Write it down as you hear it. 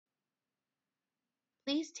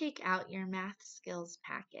Please take out your math skills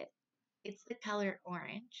packet. It's the color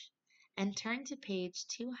orange. And turn to page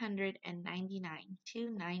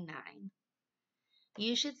 299-299.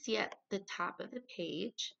 You should see at the top of the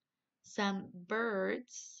page some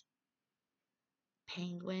birds,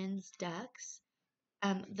 penguins, ducks.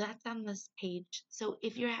 That's on this page. So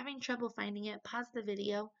if you're having trouble finding it, pause the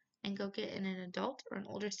video and go get an adult or an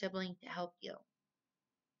older sibling to help you.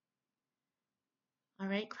 All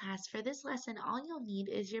right, class, for this lesson, all you'll need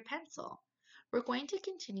is your pencil. We're going to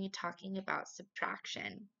continue talking about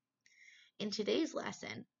subtraction. In today's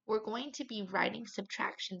lesson, we're going to be writing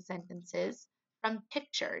subtraction sentences from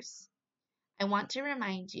pictures. I want to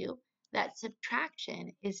remind you that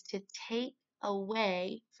subtraction is to take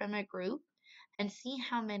away from a group and see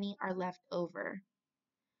how many are left over.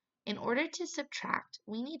 In order to subtract,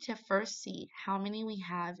 we need to first see how many we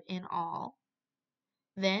have in all.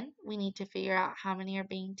 Then we need to figure out how many are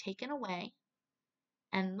being taken away.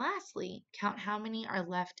 And lastly, count how many are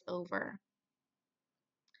left over.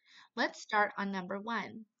 Let's start on number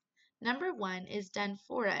 1. Number 1 is done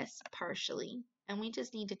for us partially, and we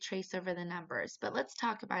just need to trace over the numbers, but let's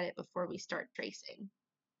talk about it before we start tracing.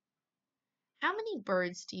 How many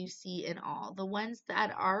birds do you see in all? The ones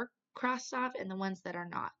that are crossed off and the ones that are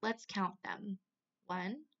not. Let's count them.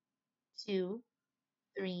 1, 2,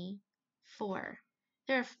 3, 4.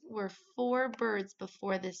 There were 4 birds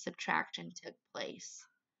before this subtraction took place.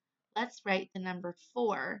 Let's write the number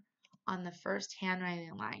 4 on the first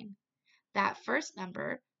handwriting line. That first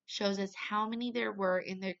number shows us how many there were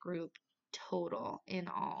in the group total in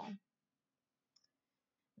all.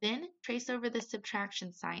 Then trace over the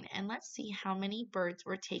subtraction sign and let's see how many birds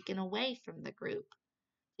were taken away from the group.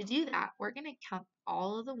 To do that, we're going to count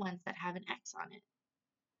all of the ones that have an X on it.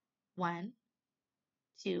 1,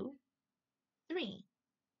 2, 3.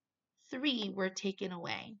 3 were taken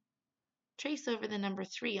away. Trace over the number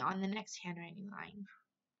 3 on the next handwriting line.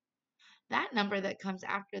 That number that comes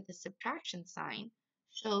after the subtraction sign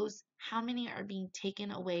shows how many are being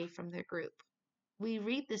taken away from the group. We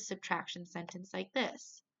read this subtraction sentence like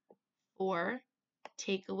this. 4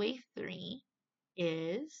 take away 3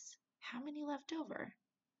 is how many left over?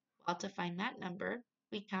 Well, to find that number,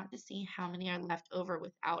 we count to see how many are left over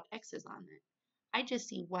without X's on it. I just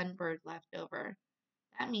see 1 bird left over.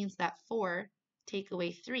 That means that 4 take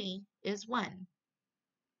away 3 is 1.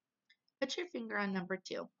 Put your finger on number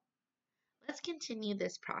 2. Let's continue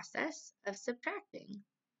this process of subtracting.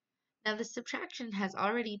 Now the subtraction has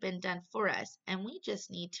already been done for us, and we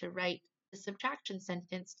just need to write the subtraction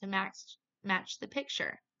sentence to match the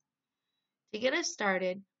picture. To get us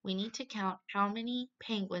started, we need to count how many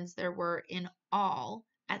penguins there were in all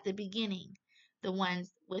at the beginning, the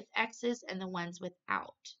ones with X's and the ones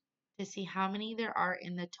without, to see how many there are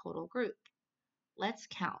in the total group. Let's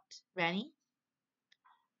count. Ready?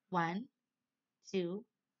 1, 2,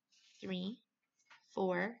 3,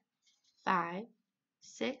 4, 5,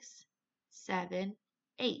 6, 7,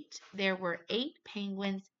 8. There were 8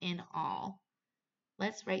 penguins in all.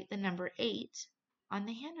 Let's write the number 8 on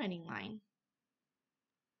the handwriting line.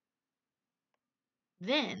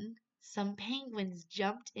 Then some penguins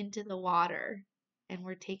jumped into the water and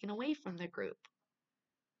were taken away from the group.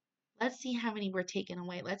 Let's see how many were taken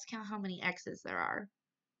away. Let's count how many X's there are.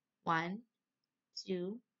 1,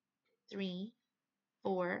 2, 3,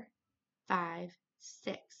 4, 5,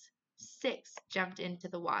 6. 6 jumped into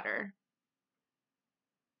the water.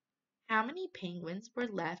 How many penguins were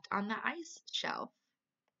left on the ice shelf?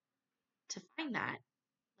 To find that,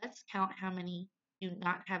 let's count how many do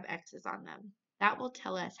not have X's on them. That will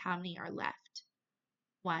tell us how many are left.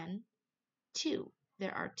 1, 2.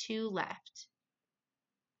 There are 2 left.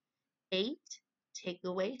 8 take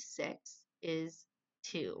away 6 is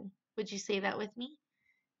 2. Would you say that with me?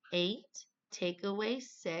 8 take away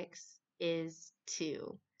 6 is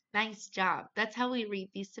 2. Nice job. That's how we read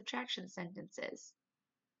these subtraction sentences.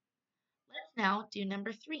 Let's now do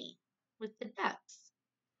number 3 with the ducks.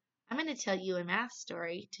 I'm going to tell you a math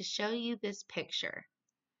story to show you this picture.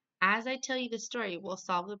 As I tell you the story, we'll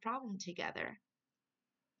solve the problem together.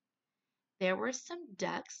 There were some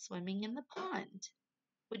ducks swimming in the pond.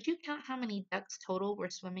 Would you count how many ducks total were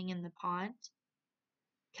swimming in the pond?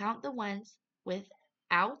 Count the ones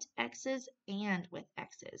without X's and with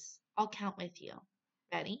X's. I'll count with you.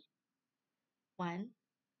 Ready? 1,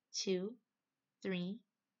 2, 3,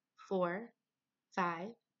 4, 5,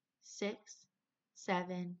 6,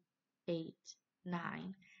 7, 8,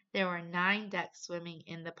 9. There were 9 ducks swimming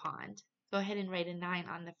in the pond. Go ahead and write a 9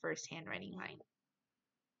 on the first handwriting line.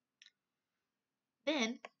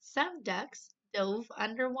 Then some ducks dove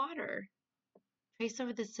underwater. Trace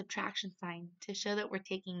over the subtraction sign to show that we're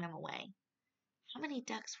taking them away. How many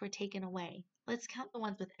ducks were taken away? Let's count the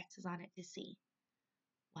ones with X's on it to see.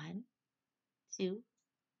 1, 2,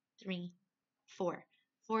 3, 4.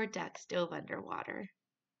 4 ducks dove underwater.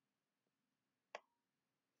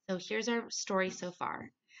 So here's our story so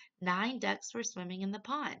far. 9 ducks were swimming in the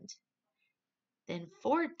pond. Then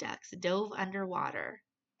 4 ducks dove underwater.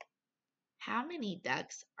 How many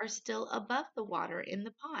ducks are still above the water in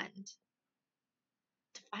the pond?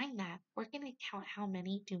 To find that, we're going to count how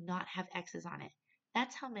many do not have X's on it.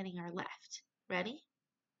 That's how many are left. Ready?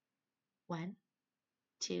 1,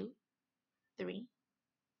 2, 3,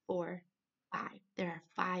 4, 5. There are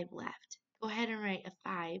 5 left. Go ahead and write a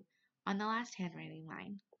 5 on the last handwriting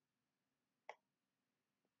line.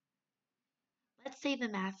 Let's say the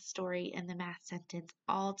math story and the math sentence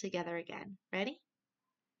all together again. Ready?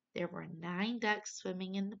 There were 9 ducks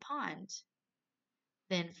swimming in the pond.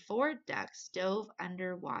 Then 4 ducks dove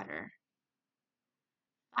underwater.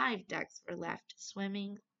 5 ducks were left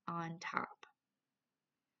swimming on top.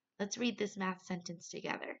 Let's read this math sentence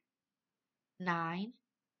together. 9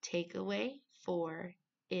 take away 4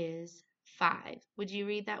 is 5. Would you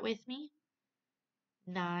read that with me?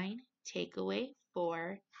 9 take away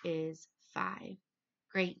 4 is 5.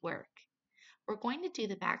 Great work. We're going to do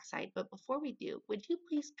the back side, but before we do, would you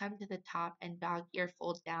please come to the top and dog ear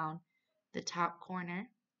fold down the top corner?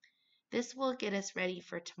 This will get us ready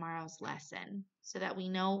for tomorrow's lesson so that we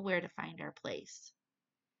know where to find our place.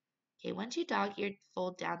 Okay, once you dog ear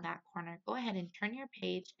fold down that corner, go ahead and turn your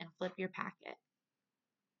page and flip your packet.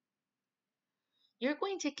 You're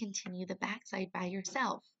going to continue the back side by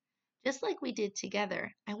yourself. Just like we did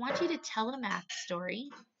together, I want you to tell a math story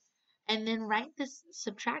and then write this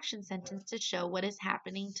subtraction sentence to show what is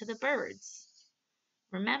happening to the birds.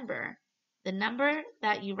 Remember, the number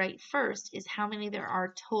that you write first is how many there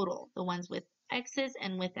are total, the ones with X's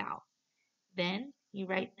and without. Then you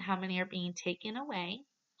write how many are being taken away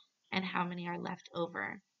and how many are left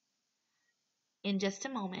over. In just a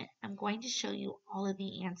moment, I'm going to show you all of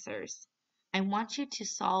the answers. I want you to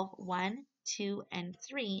solve 1, 2, and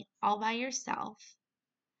 3 all by yourself.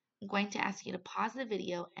 I'm going to ask you to pause the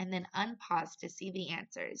video and then unpause to see the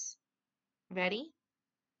answers. Ready?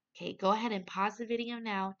 Okay, go ahead and pause the video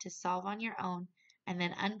now to solve on your own and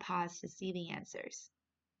then unpause to see the answers.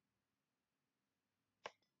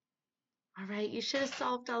 All right, you should have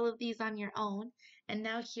solved all of these on your own. And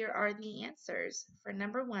now here are the answers. For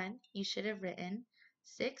number 1, you should have written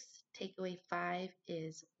 6 take away 5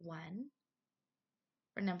 is 1.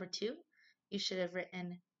 For number 2, you should have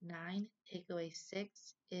written 9 take away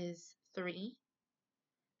 6 is 3.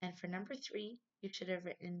 And for number 3, you should have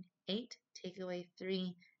written 8 take away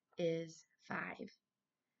 3 is 5.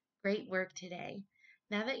 Great work today.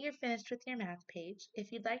 Now that you're finished with your math page,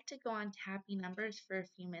 if you'd like to go on to Happy Numbers for a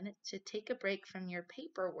few minutes to take a break from your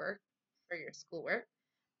paperwork for your schoolwork,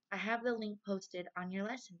 I have the link posted on your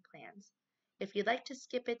lesson plans. If you'd like to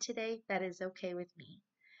skip it today, that is okay with me.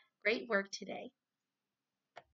 Great work today.